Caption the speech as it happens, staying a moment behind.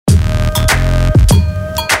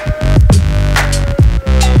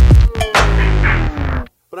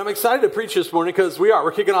excited to preach this morning because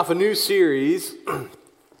we're kicking off a new series.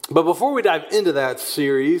 But before we dive into that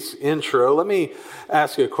series intro, let me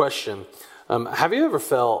ask you a question. Have you ever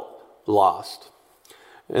felt lost?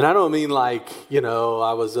 And I don't mean like,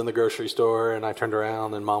 I was in the grocery store and I turned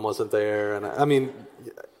around and mom wasn't there. And I mean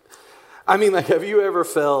like, have you ever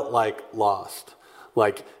felt like lost?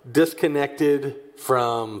 Like disconnected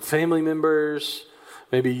from family members?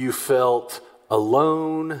 Maybe you felt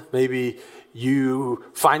alone. Maybe you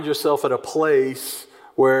find yourself at a place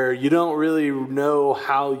where you don't really know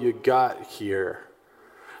how you got here.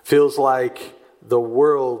 Feels like the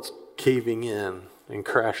world's caving in and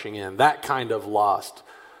crashing in. That kind of lost,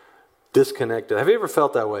 disconnected. Have you ever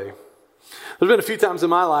felt that way? There's been a few times in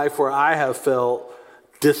my life where I have felt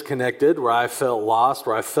disconnected, where I felt lost,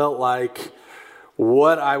 where I felt like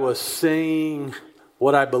what I was saying,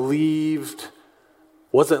 what I believed,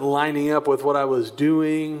 wasn't lining up with what I was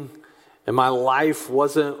doing, and my life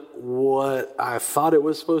wasn't what I thought it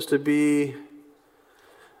was supposed to be.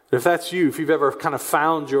 And if that's you, if you've ever kind of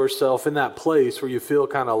found yourself in that place where you feel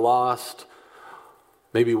kind of lost,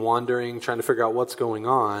 maybe wondering, trying to figure out what's going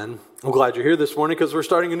on, I'm glad you're here this morning because we're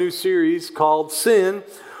starting a new series called Sin,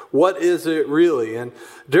 What Is It Really? And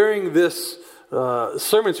during this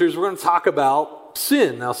sermon series, we're going to talk about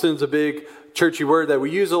sin. Now, sin's a big churchy word that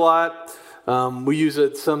we use a lot. We use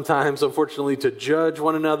it sometimes, unfortunately, to judge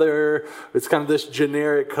one another. It's kind of this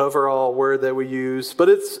generic cover-all word that we use, but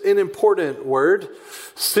it's an important word.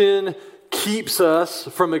 Sin keeps us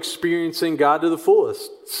from experiencing God to the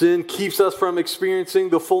fullest. Sin keeps us from experiencing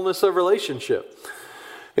the fullness of relationship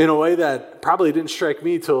in a way that probably didn't strike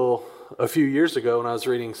me till a few years ago when I was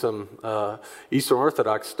reading some Eastern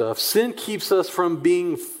Orthodox stuff. Sin keeps us from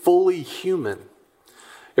being fully human.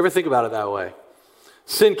 You ever think about it that way?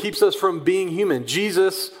 Sin keeps us from being human.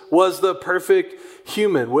 Jesus was the perfect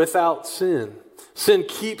human without sin. Sin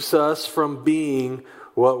keeps us from being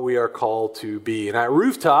what we are called to be. And at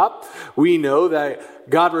Rooftop, we know that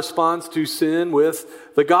God responds to sin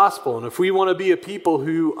with the gospel. And if we want to be a people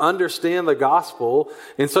who understand the gospel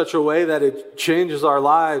in such a way that it changes our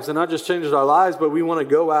lives, and not just changes our lives, but we want to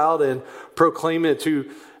go out and proclaim it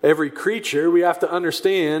to every creature, we have to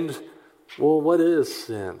understand, well, what is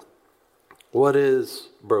sin? What is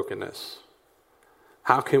brokenness?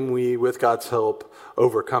 How can we, with God's help,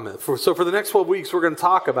 overcome it? So for the next 12 weeks, we're going to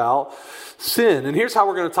talk about sin. And here's how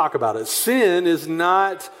we're going to talk about it. Sin is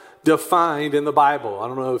not defined in the Bible. I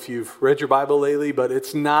don't know if you've read your Bible lately, but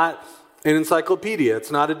it's not an encyclopedia.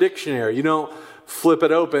 It's not a dictionary. You don't flip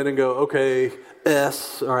it open and go, okay,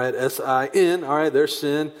 S, all right, S-I-N, all right, there's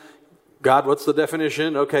sin. God, what's the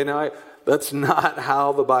definition? Okay, that's not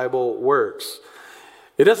how the Bible works.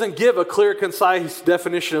 It doesn't give a clear, concise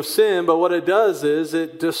definition of sin, but what it does is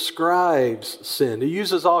it describes sin. It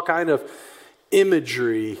uses all kind of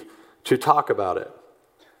imagery to talk about it.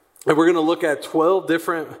 And we're going to look at 12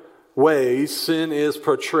 different ways sin is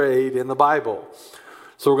portrayed in the Bible.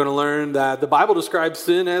 So we're going to learn that the Bible describes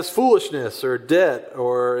sin as foolishness or debt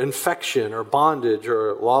or infection or bondage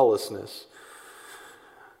or lawlessness.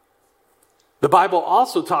 The Bible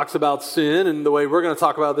also talks about sin, and the way we're going to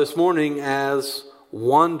talk about it this morning, as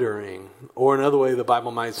wandering, or another way the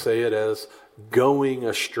Bible might say it as going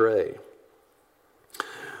astray.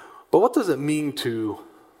 But what does it mean to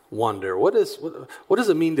wander? What does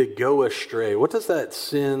it mean to go astray? What does that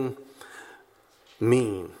sin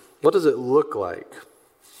mean? What does it look like?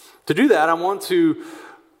 To do that, I want to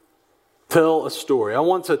tell a story. I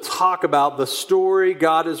want to talk about the story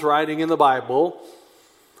God is writing in the Bible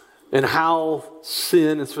and how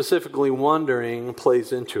sin, and specifically wandering,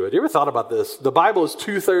 plays into it. You ever thought about this? The Bible is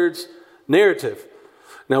 2/3 narrative.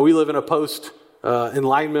 Now, we live in a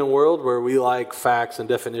post-enlightenment world where we like facts and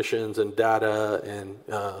definitions and data and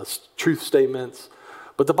truth statements.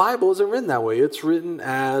 But the Bible isn't written that way. It's written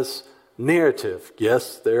as narrative.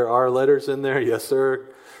 Yes, there are letters in there. Yes,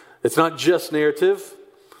 it's not just narrative.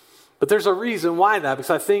 But there's a reason why that, because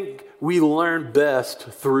I think we learn best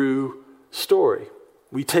through story.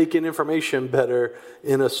 We take in information better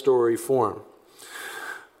in a story form.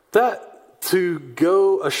 That to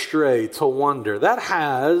go astray, to wander, that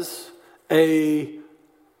has a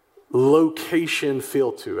location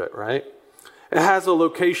feel to it, right? It has a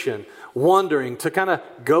location. Wandering, to kind of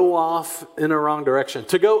go off in a wrong direction.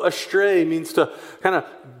 To go astray means to kind of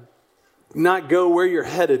not go where you're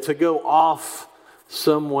headed, to go off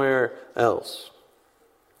somewhere else.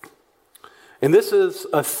 And this is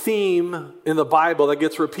a theme in the Bible that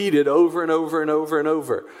gets repeated over and over and over and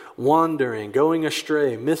over. Wandering, going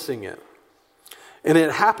astray, missing it. And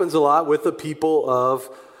it happens a lot with the people of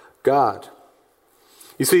God.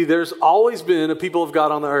 You see, there's always been a people of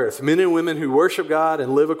God on the earth, men and women who worship God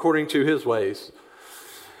and live according to his ways.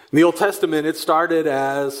 In the Old Testament, it started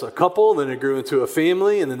as a couple, then it grew into a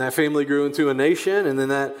family, and then that family grew into a nation, and then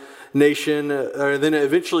that nation, then it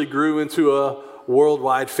eventually grew into a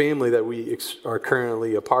worldwide family that we are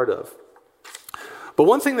currently a part of. But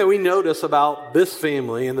one thing that we notice about this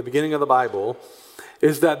family in the beginning of the Bible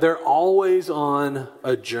is that they're always on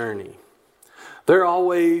a journey. They're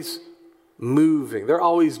always moving. They're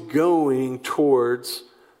always going towards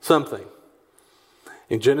something.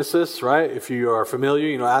 In Genesis, right, if you are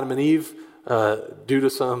familiar, Adam and Eve, due to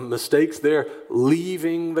some mistakes, they're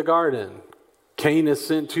leaving the garden. Cain is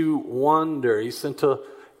sent to wander. He's sent to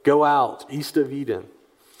go out east of Eden.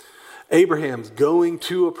 Abraham's going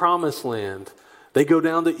to a promised land. They go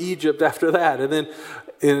down to Egypt after that. And then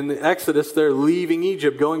in Exodus, they're leaving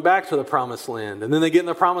Egypt, going back to the promised land. And then they get in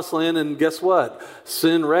the promised land, and guess what?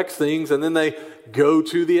 Sin wrecks things, and then they go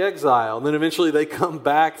to the exile. And then eventually they come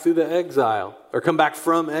back through the exile, or come back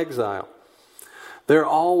from exile. They're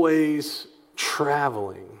always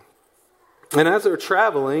traveling. And as they're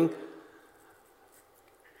traveling,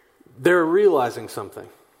 they're realizing something.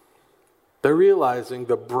 They're realizing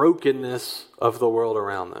the brokenness of the world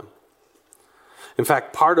around them. In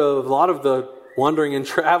fact, a lot of the wandering and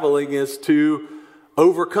traveling is to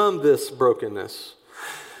overcome this brokenness.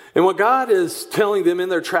 And what God is telling them in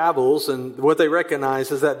their travels and what they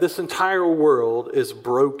recognize is that this entire world is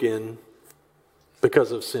broken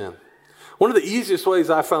because of sin. One of the easiest ways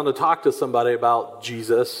I found to talk to somebody about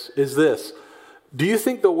Jesus is this. Do you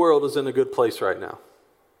think the world is in a good place right now?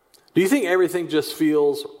 Do you think everything just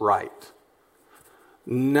feels right?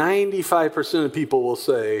 95% of people will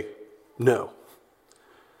say no.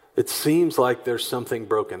 It seems like there's something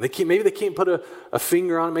broken. Maybe they can't put a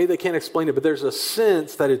finger on it. Maybe they can't explain it. But there's a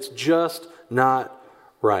sense that it's just not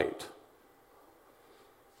right.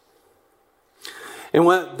 And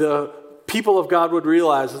what the people of God would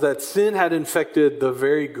realize is that sin had infected the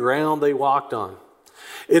very ground they walked on.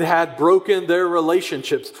 It had broken their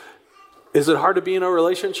relationships. Is it hard to be in a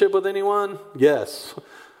relationship with anyone? Yes.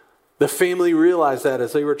 The family realized that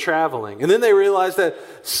as they were traveling. And then they realized that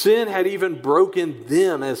sin had even broken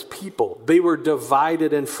them as people. They were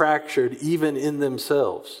divided and fractured even in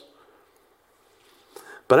themselves.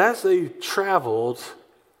 But as they traveled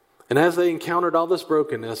and as they encountered all this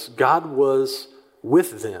brokenness, God was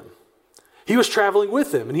with them. He was traveling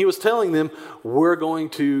with them, and he was telling them, we're going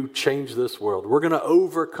to change this world. We're going to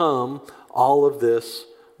overcome all of this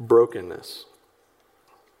brokenness.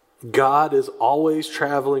 God is always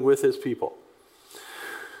traveling with his people.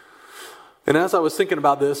 And as I was thinking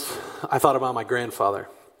about this, I thought about my grandfather.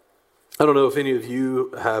 I don't know if any of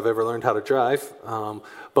you have ever learned how to drive,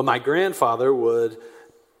 but my grandfather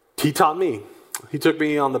he taught me. He took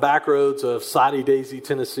me on the back roads of Soddy Daisy,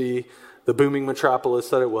 Tennessee, the booming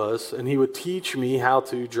metropolis that it was, and he would teach me how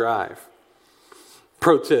to drive.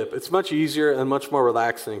 Pro tip, it's much easier and much more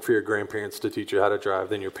relaxing for your grandparents to teach you how to drive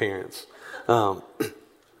than your parents.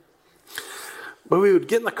 But we would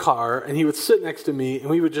get in the car, and he would sit next to me, and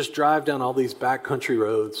we would just drive down all these backcountry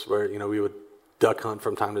roads where, we would duck hunt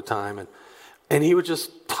from time to time. And he would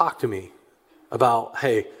just talk to me about,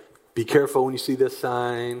 hey, be careful when you see this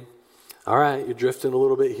sign. All right, you're drifting a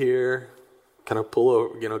little bit here. Kind of pull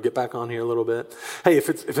over, get back on here a little bit. Hey, if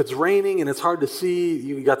it's raining and it's hard to see,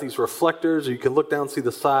 you got these reflectors, or you can look down and see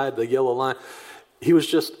the side, the yellow line. He was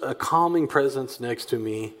just a calming presence next to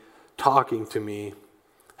me, talking to me,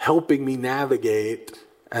 helping me navigate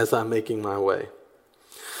as I'm making my way.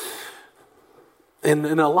 And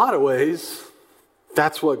in a lot of ways,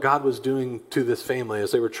 that's what God was doing to this family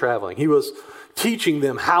as they were traveling. He was teaching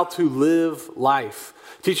them how to live life,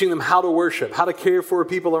 teaching them how to worship, how to care for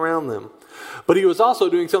people around them. But he was also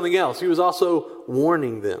doing something else. He was also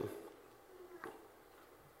warning them.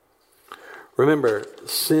 Remember,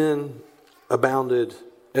 sin abounded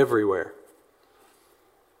everywhere.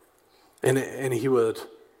 And he would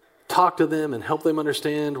talk to them and help them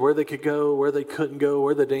understand where they could go, where they couldn't go,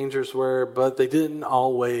 where the dangers were, but they didn't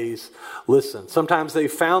always listen. Sometimes they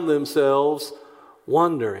found themselves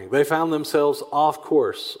wandering. They found themselves off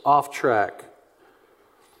course, off track.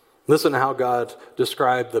 Listen to how God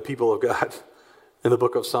described the people of God in the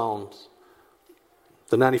book of Psalms.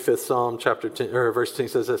 The 95th Psalm, chapter 10, or verse 10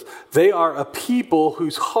 says this: "They are a people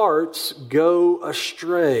whose hearts go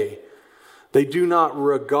astray. They do not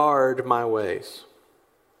regard my ways."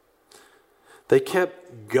 They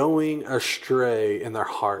kept going astray in their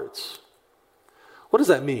hearts. What does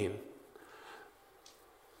that mean?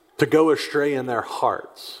 To go astray in their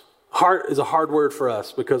hearts. Heart is a hard word for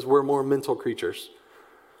us because we're more mental creatures.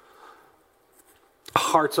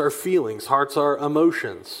 Hearts are feelings. Hearts are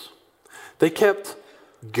emotions. They kept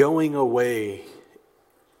going away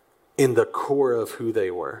in the core of who they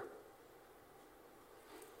were.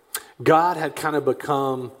 God had kind of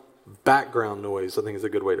become background noise, I think is a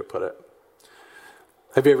good way to put it.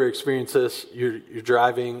 Have you ever experienced this? You're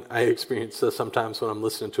driving. I experience this sometimes when I'm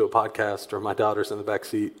listening to a podcast or my daughter's in the back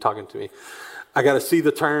seat talking to me. I got to see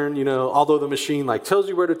the turn, although the machine tells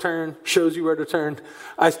you where to turn, shows you where to turn,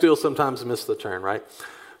 I still sometimes miss the turn, right?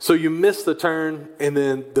 So you miss the turn and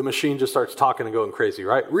then the machine just starts talking and going crazy,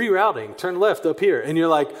 right? Rerouting, turn left up here. And you're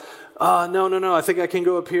like, no, I think I can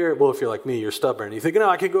go up here. Well, if you're like me, you're stubborn. You think, no,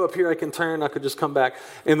 I can go up here, I can turn, I could just come back.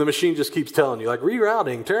 And the machine just keeps telling you,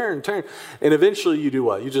 rerouting, turn. And eventually you do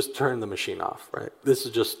what? You just turn the machine off, right? This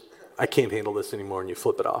is just, I can't handle this anymore, and you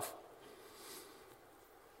flip it off.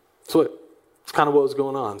 So it's kind of what was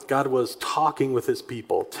going on. God was talking with his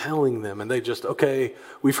people, telling them, and they just, okay,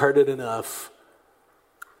 we've heard it enough.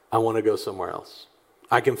 I want to go somewhere else.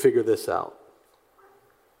 I can figure this out.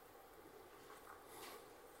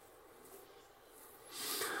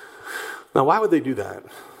 Now, why would they do that?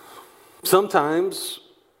 Sometimes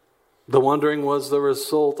the wandering was the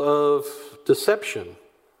result of deception,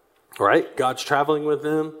 right? God's traveling with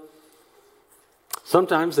them.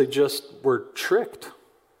 Sometimes they just were tricked.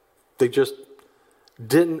 They just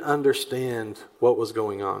didn't understand what was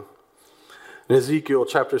going on. In Ezekiel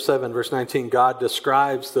chapter 7, verse 19, God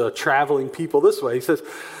describes the traveling people this way. He says,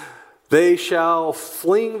 they shall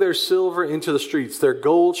fling their silver into the streets. Their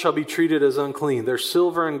gold shall be treated as unclean. Their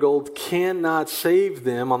silver and gold cannot save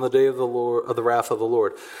them on the day of the Lord, of the wrath of the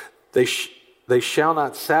Lord. They shall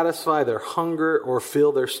not satisfy their hunger or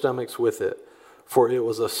fill their stomachs with it, for it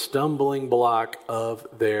was a stumbling block of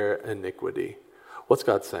their iniquity. What's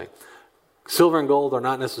God saying? Silver and gold are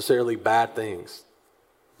not necessarily bad things.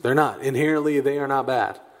 They're not. Inherently, they are not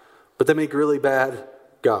bad. But they make really bad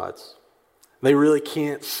gods. They really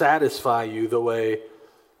can't satisfy you the way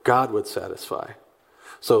God would satisfy.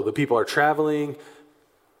 So the people are traveling.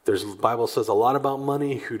 The Bible says a lot about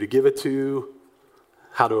money, who to give it to,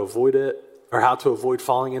 how to avoid it, or how to avoid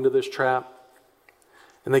falling into this trap.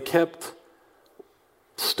 And they kept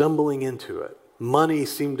stumbling into it. Money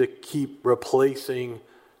seemed to keep replacing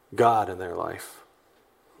God in their life.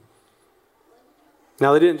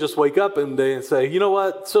 Now, they didn't just wake up one day and say, you know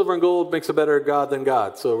what, silver and gold makes a better God than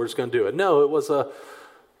God, so we're just going to do it. No, it was a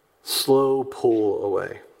slow pull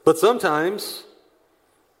away. But sometimes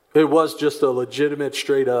it was just a legitimate,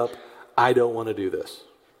 straight up, I don't want to do this.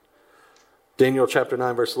 Daniel chapter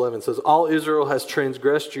 9, verse 11 says, all Israel has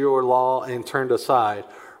transgressed your law and turned aside,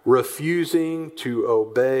 refusing to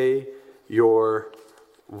obey your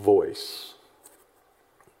voice.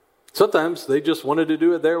 Sometimes they just wanted to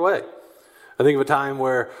do it their way. I think of a time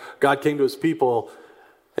where God came to his people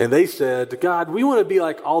and they said, God, we want to be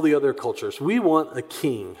like all the other cultures. We want a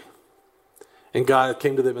king. And God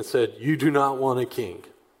came to them and said, you do not want a king.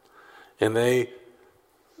 And they,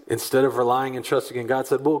 instead of relying and trusting in God,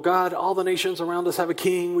 said, well, God, all the nations around us have a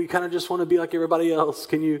king. We kind of just want to be like everybody else.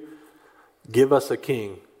 Can you give us a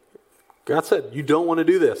king? God said, you don't want to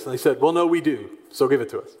do this. And they said, well, no, we do. So give it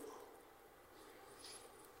to us.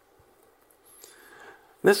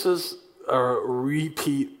 This is a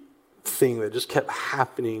repeat thing that just kept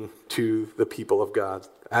happening to the people of God.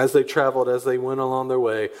 As they traveled, as they went along their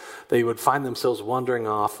way, they would find themselves wandering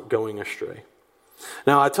off, going astray.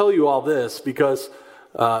 Now, I tell you all this because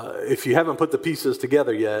if you haven't put the pieces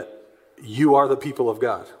together yet, you are the people of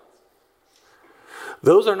God.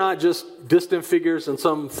 Those are not just distant figures in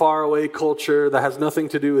some faraway culture that has nothing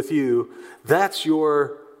to do with you. That's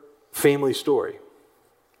your family story.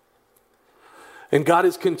 And God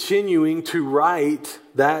is continuing to write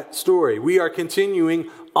that story. We are continuing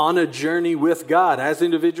on a journey with God as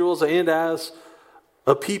individuals and as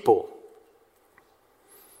a people.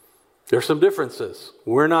 There's some differences.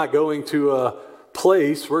 We're not going to a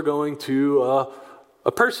place, we're going to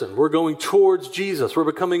a person. We're going towards Jesus. We're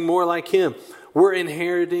becoming more like him. We're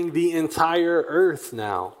inheriting the entire earth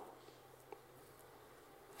now.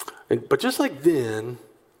 But just like then,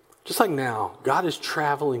 just like now, God is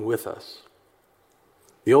traveling with us.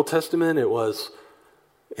 The Old Testament, it was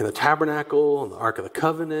in the tabernacle, in the Ark of the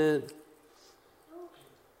Covenant.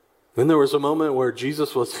 Then there was a moment where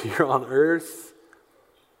Jesus was here on earth.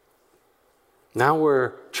 Now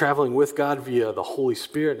we're traveling with God via the Holy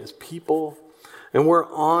Spirit and his people. And we're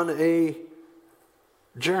on a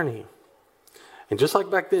journey. And just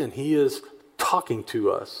like back then, he is talking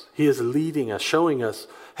to us. He is leading us, showing us,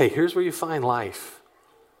 hey, here's where you find life.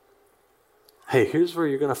 Hey, here's where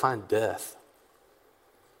you're going to find death.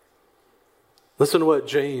 Listen to what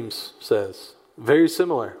James says. Very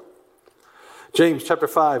similar. James chapter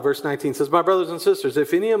 5, verse 19 says, "My brothers and sisters,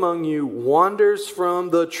 if any among you wanders from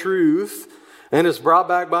the truth and is brought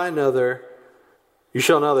back by another, you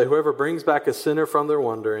shall know that whoever brings back a sinner from their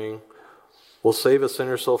wandering will save a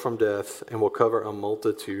sinner's soul from death and will cover a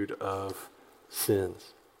multitude of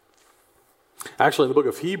sins." Actually, in the book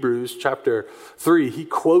of Hebrews chapter 3, he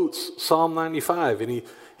quotes Psalm 95, and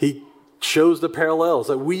he shows the parallels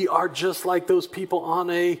that we are just like those people on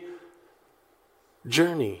a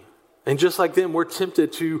journey. And just like them, we're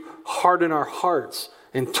tempted to harden our hearts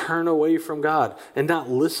and turn away from God and not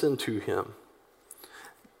listen to Him.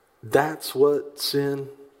 That's what sin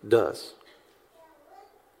does.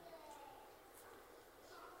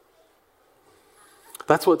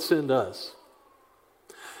 That's what sin does.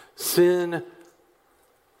 Sin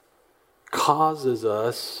causes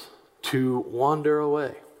us to wander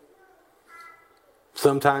away.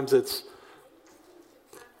 Sometimes it's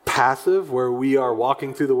passive, where we are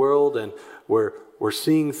walking through the world and we're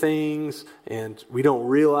seeing things and we don't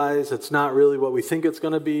realize it's not really what we think it's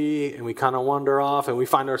going to be, and we kind of wander off and we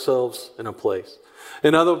find ourselves in a place.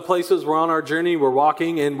 In other places, we're on our journey, we're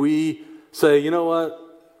walking, and we say, you know what,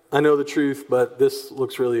 I know the truth, but this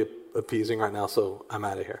looks really appeasing right now, so I'm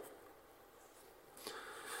out of here.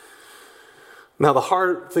 Now, the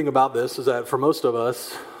hard thing about this is that for most of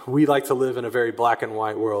us, we like to live in a very black and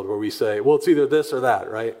white world where we say, well, it's either this or that,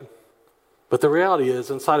 right? But the reality is,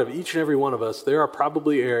 inside of each and every one of us, there are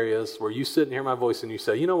probably areas where you sit and hear my voice and you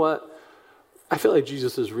say, you know what? I feel like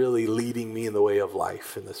Jesus is really leading me in the way of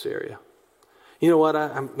life in this area. You know what?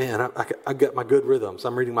 I got my good rhythms.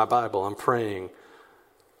 I'm reading my Bible. I'm praying.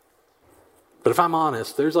 But if I'm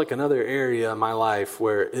honest, there's like another area in my life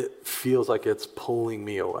where it feels like it's pulling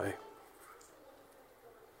me away.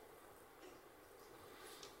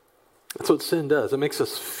 That's what sin does. It makes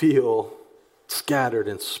us feel scattered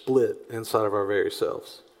and split inside of our very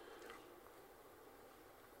selves.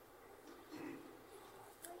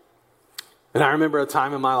 And I remember a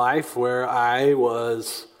time in my life where I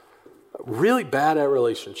was really bad at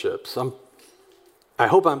relationships. I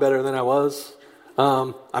hope I'm better than I was.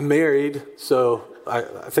 I'm married, so I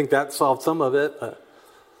think that solved some of it.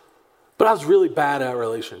 But I was really bad at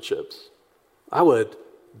relationships. I would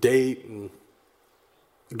date and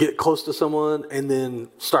get close to someone and then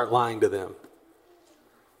start lying to them.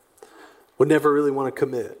 Would never really want to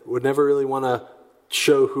commit. Would never really want to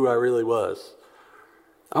show who I really was.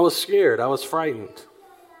 I was scared. I was frightened.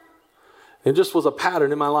 It just was a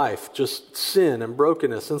pattern in my life. Just sin and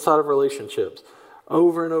brokenness inside of relationships.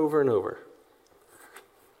 Over and over and over.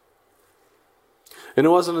 And it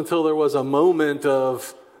wasn't until there was a moment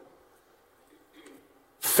of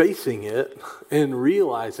facing it and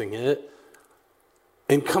realizing it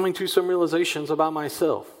and coming to some realizations about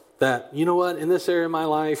myself that, you know what, in this area of my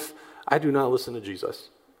life, I do not listen to Jesus.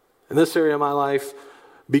 In this area of my life,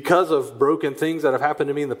 because of broken things that have happened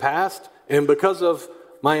to me in the past, and because of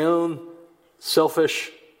my own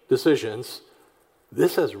selfish decisions,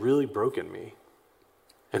 this has really broken me.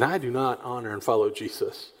 And I do not honor and follow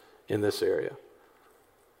Jesus in this area.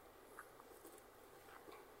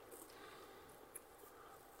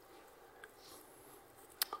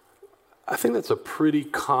 I think that's a pretty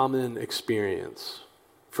common experience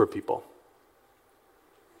for people.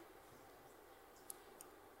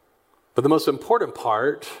 But the most important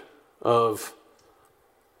part of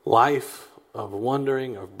life, of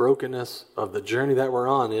wandering, of brokenness, of the journey that we're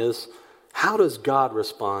on is, how does God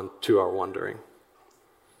respond to our wandering?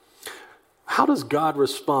 How does God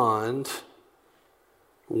respond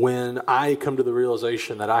when I come to the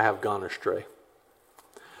realization that I have gone astray?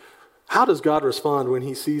 How does God respond when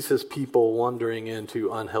He sees His people wandering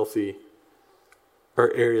into unhealthy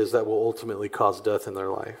or areas that will ultimately cause death in their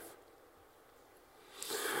life?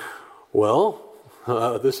 Well,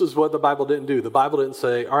 this is what the Bible didn't do. The Bible didn't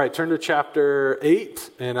say, all right, turn to chapter 8,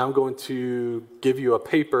 and I'm going to give you a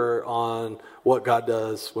paper on what God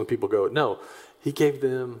does when people go. No, He gave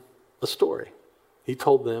them a story. He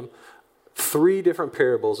told them 3 different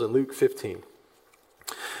parables in Luke 15.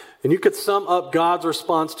 And you could sum up God's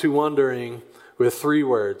response to wandering with 3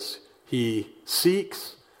 words. He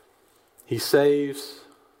seeks, He saves,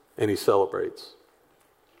 and He celebrates.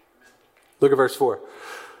 Look at verse 4.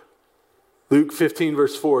 Luke 15,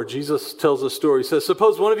 verse 4, Jesus tells a story. He says,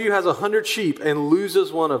 suppose one of you has 100 sheep and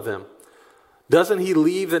loses one of them. Doesn't he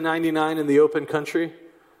leave the 99 in the open country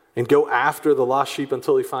and go after the lost sheep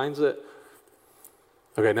until he finds it?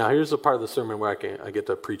 Okay, now here's the part of the sermon where I get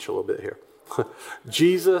to preach a little bit here.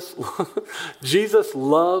 Jesus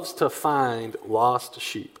loves to find lost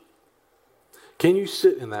sheep. Can you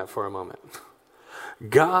sit in that for a moment?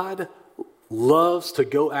 God loves to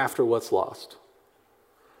go after what's lost.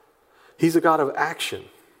 He's a God of action.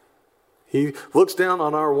 He looks down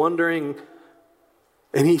on our wondering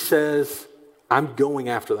and he says, I'm going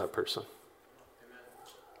after that person.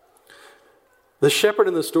 The shepherd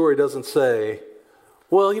in the story doesn't say,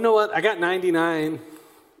 well, you know what? I got 99.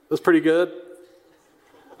 That's pretty good.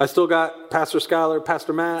 I still got Pastor Skylar,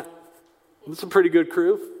 Pastor Matt. That's a pretty good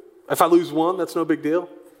crew. If I lose one, that's no big deal.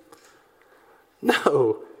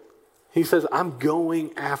 No. He says, I'm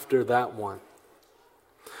going after that one.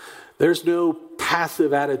 There's no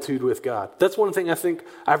passive attitude with God. That's one thing I think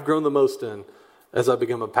I've grown the most in as I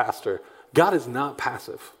become a pastor. God is not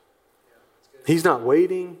passive. He's not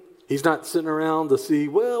waiting. He's not sitting around to see,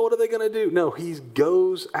 well, what are they going to do? No, he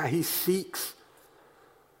seeks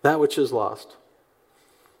that which is lost.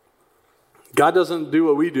 God doesn't do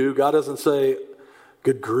what we do. God doesn't say,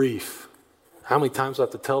 good grief. How many times do I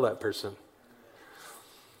have to tell that person?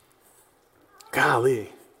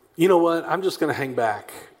 Golly, you know what? I'm just going to hang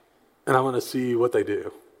back and I'm going to see what they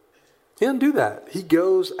do. He doesn't do that. He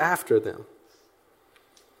goes after them.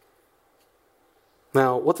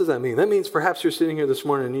 Now, what does that mean? That means perhaps you're sitting here this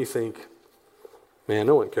morning and you think, man,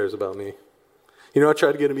 no one cares about me. You know, I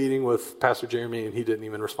tried to get a meeting with Pastor Jeremy and he didn't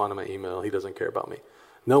even respond to my email. He doesn't care about me.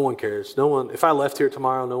 No one cares. No one. If I left here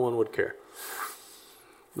tomorrow, no one would care.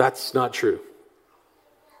 That's not true.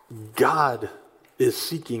 God is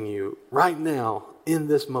seeking you right now in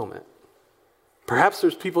this moment. Perhaps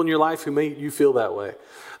there's people in your life who make you feel that way,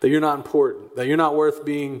 that you're not important, that you're not worth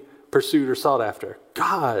being pursued or sought after.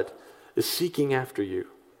 God is seeking after you.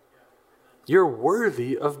 You're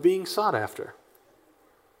worthy of being sought after.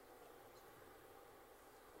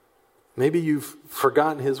 Maybe you've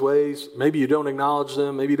forgotten his ways. Maybe you don't acknowledge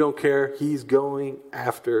them. Maybe you don't care. He's going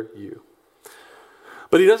after you.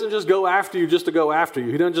 But he doesn't just go after you just to go after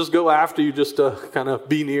you. He doesn't just go after you just to kind of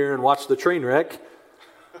be near and watch the train wreck.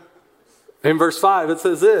 In verse 5, it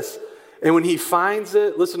says this, and when he finds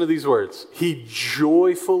it, listen to these words, he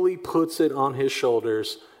joyfully puts it on his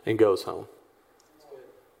shoulders and goes home.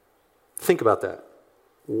 Think about that.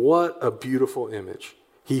 What a beautiful image.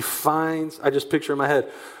 He finds, I just picture in my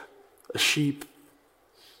head, a sheep,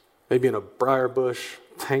 maybe in a briar bush,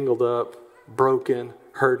 tangled up, broken,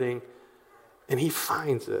 hurting, and he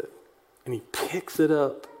finds it, and he picks it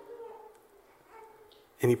up,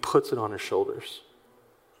 and he puts it on his shoulders.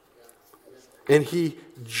 And he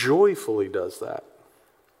joyfully does that.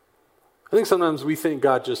 I think sometimes we think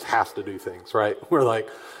God just has to do things, right? We're like,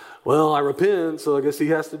 well, I repent, so I guess he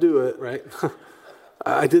has to do it, right?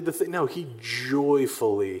 I did the thing. No, he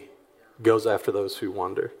joyfully goes after those who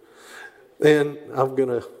wander. And I'm going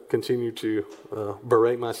to continue to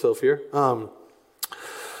berate myself here. I'm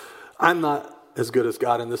not as good as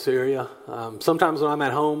God in this area. Sometimes when I'm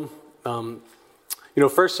at home,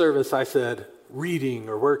 first service I said reading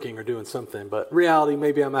or working or doing something. But reality,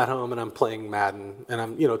 maybe I'm at home and I'm playing Madden and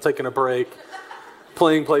I'm, taking a break,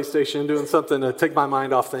 playing PlayStation, doing something to take my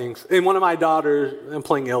mind off things. And one of my daughters, I'm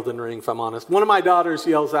playing Elden Ring if I'm honest, one of my daughters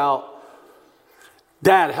yells out,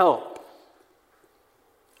 "Dad, help."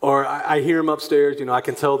 Or I hear them upstairs, I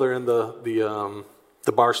can tell they're in the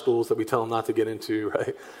bar stools that we tell them not to get into,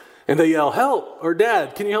 right? And they yell, "Help," or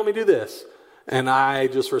 "Dad, can you help me do this?" And I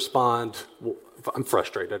just respond, I'm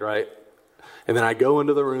frustrated, right? And then I go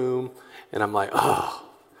into the room and I'm like, oh,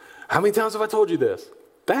 how many times have I told you this?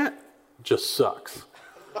 That just sucks.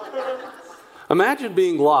 Imagine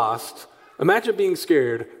being lost. Imagine being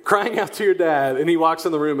scared, crying out to your dad, and he walks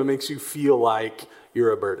in the room and makes you feel like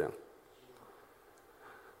you're a burden.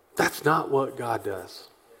 That's not what God does.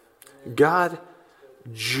 God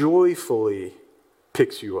joyfully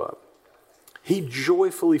picks you up. He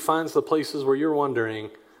joyfully finds the places where you're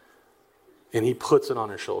wandering, and he puts it on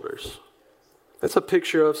his shoulders. That's a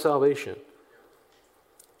picture of salvation.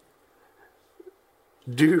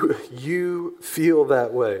 Do you feel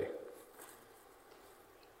that way?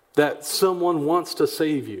 That someone wants to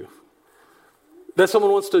save you? That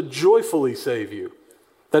someone wants to joyfully save you?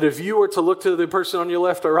 That if you were to look to the person on your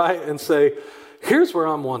left or right and say, here's where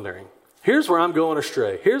I'm wandering. Here's where I'm going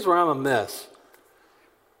astray. Here's where I'm a mess.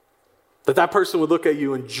 That person would look at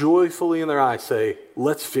you and joyfully in their eyes say,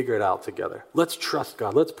 let's figure it out together. Let's trust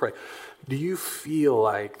God. Let's pray. Do you feel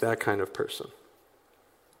like that kind of person?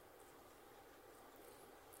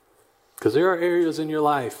 Because there are areas in your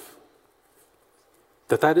life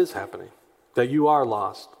that is happening. That you are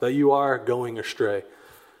lost. That you are going astray.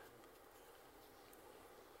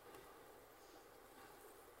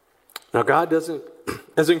 Now God doesn't,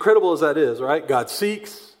 as incredible as that is, right? God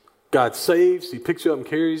seeks, God saves, he picks you up and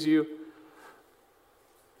carries you.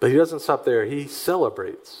 But he doesn't stop there, he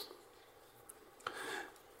celebrates.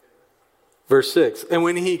 Verse 6, and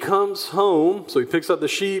when he comes home, so he picks up the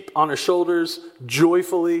sheep on his shoulders,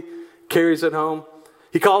 joyfully carries it home.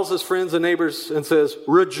 He calls his friends and neighbors and says,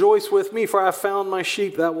 rejoice with me, for I found my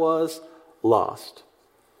sheep that was lost.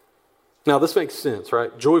 Now this makes sense,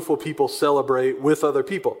 right? Joyful people celebrate with other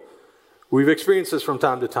people. We've experienced this from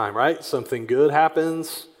time to time, right? Something good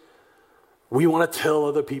happens. We want to tell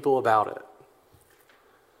other people about it.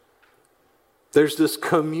 There's this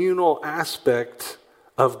communal aspect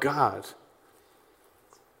of God.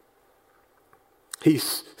 He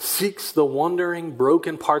seeks the wandering,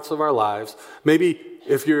 broken parts of our lives. Maybe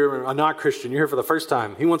if you're a not Christian, you're here for the first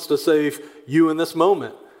time. He wants to save you in this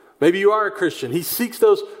moment. Maybe you are a Christian. He seeks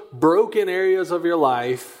those broken areas of your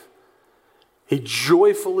life. He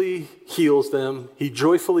joyfully heals them. He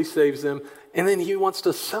joyfully saves them. And then he wants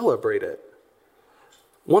to celebrate it.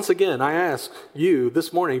 Once again, I ask you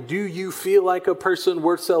this morning, do you feel like a person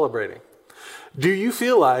worth celebrating? Do you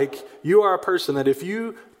feel like you are a person that if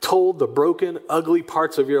you told the broken, ugly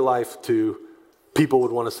parts of your life to, people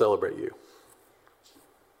would want to celebrate you?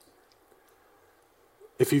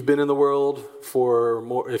 If you've been in the world for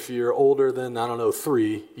more, if you're older than,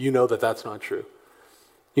 3, you know that that's not true.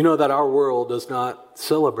 You know that our world does not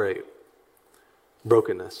celebrate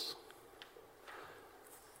brokenness.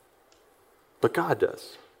 But God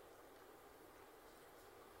does.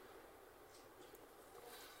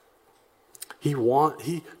 He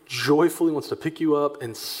joyfully wants to pick you up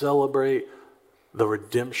and celebrate the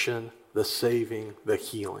redemption, the saving, the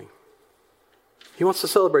healing. He wants to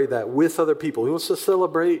celebrate that with other people. He wants to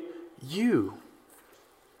celebrate you.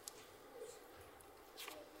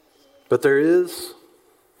 But there is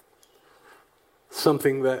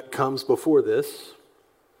something that comes before this,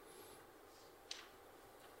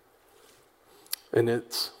 and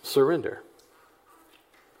it's surrender.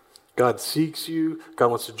 God seeks you. God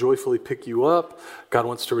wants to joyfully pick you up. God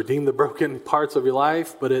wants to redeem the broken parts of your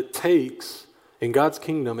life, but it takes, in God's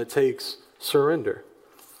kingdom, it takes surrender.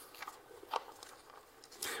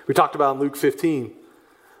 We talked about in Luke 15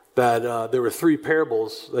 that there were 3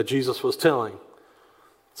 parables that Jesus was telling.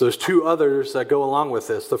 So there's 2 others that go along with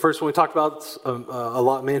this. The first one we talked about is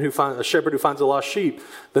a shepherd who finds a lost sheep.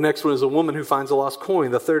 The next one is a woman who finds a lost coin.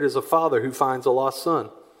 The third is a father who finds a lost son.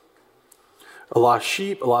 A lost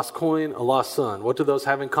sheep, a lost coin, a lost son. What do those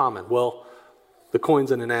have in common? Well, the coin's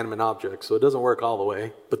an inanimate object, so it doesn't work all the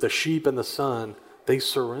way. But the sheep and the son, they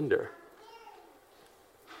surrender.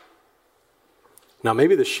 Now,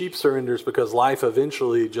 maybe the sheep surrenders because life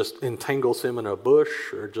eventually just entangles him in a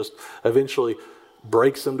bush or just eventually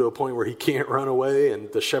breaks him to a point where he can't run away and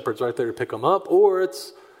the shepherd's right there to pick him up. Or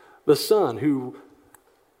it's the son who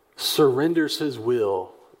surrenders his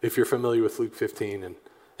will, if you're familiar with Luke 15,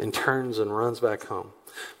 and turns and runs back home.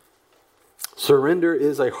 Surrender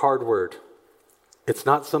is a hard word. It's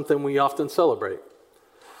not something we often celebrate.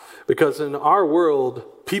 Because in our world,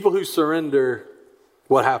 people who surrender,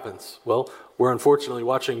 what happens? Well, we're unfortunately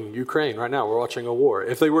watching Ukraine right now. We're watching a war.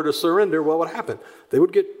 If they were to surrender, what would happen? They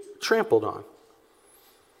would get trampled on.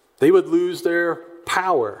 They would lose their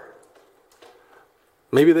power.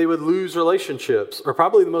 Maybe they would lose relationships. Or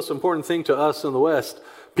probably the most important thing to us in the West,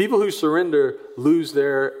 people who surrender lose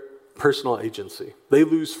their personal agency. They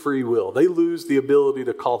lose free will. They lose the ability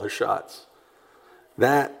to call the shots.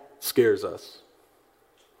 That scares us.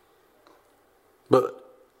 But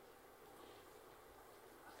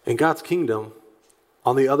in God's kingdom,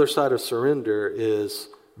 on the other side of surrender is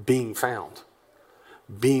being found,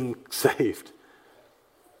 being saved,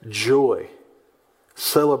 joy,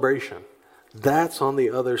 celebration. That's on the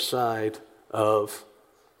other side of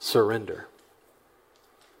surrender.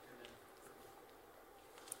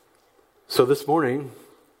 So this morning,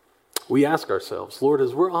 we ask ourselves, Lord,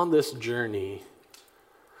 as we're on this journey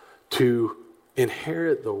to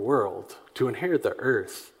inherit the world, to inherit the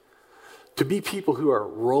earth, to be people who are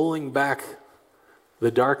rolling back the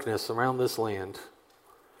darkness around this land,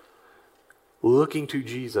 looking to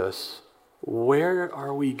Jesus, where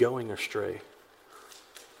are we going astray?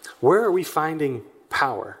 Where are we finding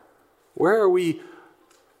power? Where are we,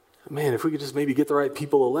 if we could just maybe get the right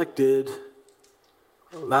people elected,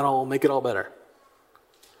 that'll make it all better.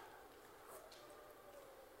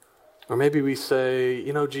 Or maybe we say,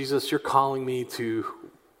 Jesus, you're calling me to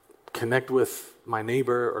connect with my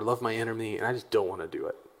neighbor or love my enemy, and I just don't want to do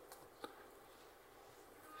it.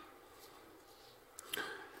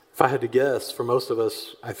 If I had to guess, for most of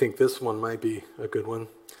us, I think this one might be a good one.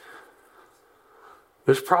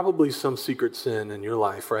 There's probably some secret sin in your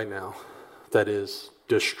life right now that is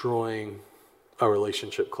destroying a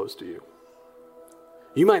relationship close to you.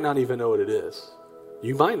 You might not even know what it is.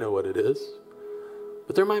 You might know what it is,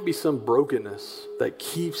 But there might be some brokenness that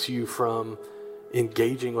keeps you from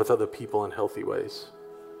engaging with other people in healthy ways.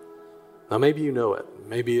 Now, maybe you know it.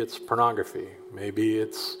 Maybe it's pornography. Maybe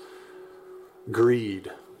it's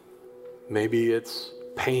greed. Maybe it's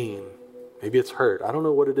pain. Maybe it's hurt. I don't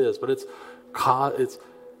know what it is, but it's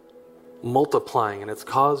multiplying and it's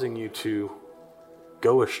causing you to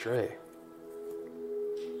go astray.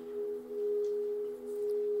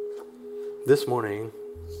 This morning,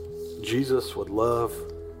 Jesus would love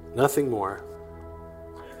nothing more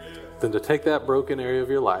than to take that broken area of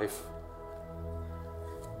your life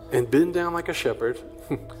and bend down like a shepherd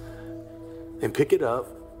and pick it up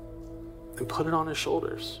and put it on his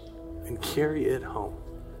shoulders and carry it home.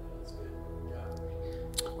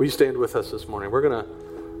 Will you stand with us this morning? We're going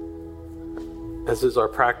to, as is our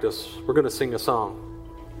practice, we're going to sing a song.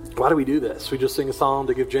 Why do we do this? We just sing a song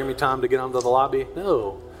to give Jeremy time to get onto the lobby?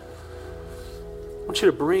 No. I want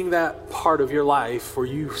you to bring that part of your life where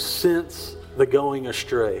you sense the going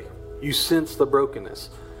astray. You sense the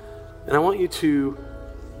brokenness. And I want you to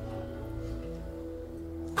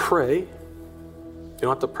pray. You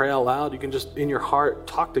don't have to pray out loud. You can just, in your heart,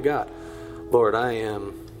 talk to God. Lord, I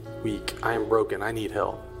am weak. I am broken. I need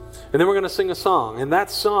help. And then we're going to sing a song. And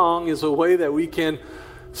that song is a way that we can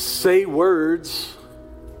say words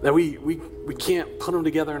that we can't put them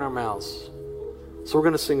together in our mouths. So we're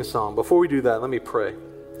going to sing a song. Before we do that, let me pray.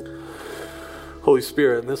 Holy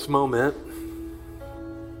Spirit, in this moment,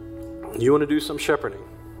 you want to do some shepherding.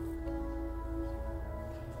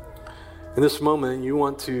 In this moment, you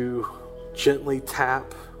want to gently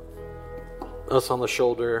tap us on the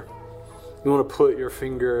shoulder. You want to put your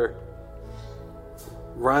finger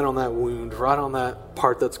right on that wound, right on that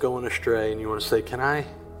part that's going astray, and you want to say, can I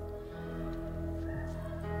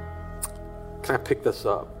pick this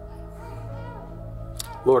up?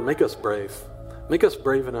 Lord, make us brave. Make us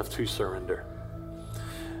brave enough to surrender.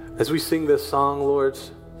 As we sing this song, Lord,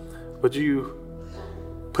 would you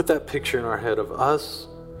put that picture in our head of us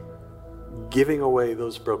giving away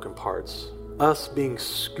those broken parts, us being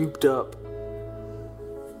scooped up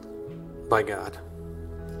by God.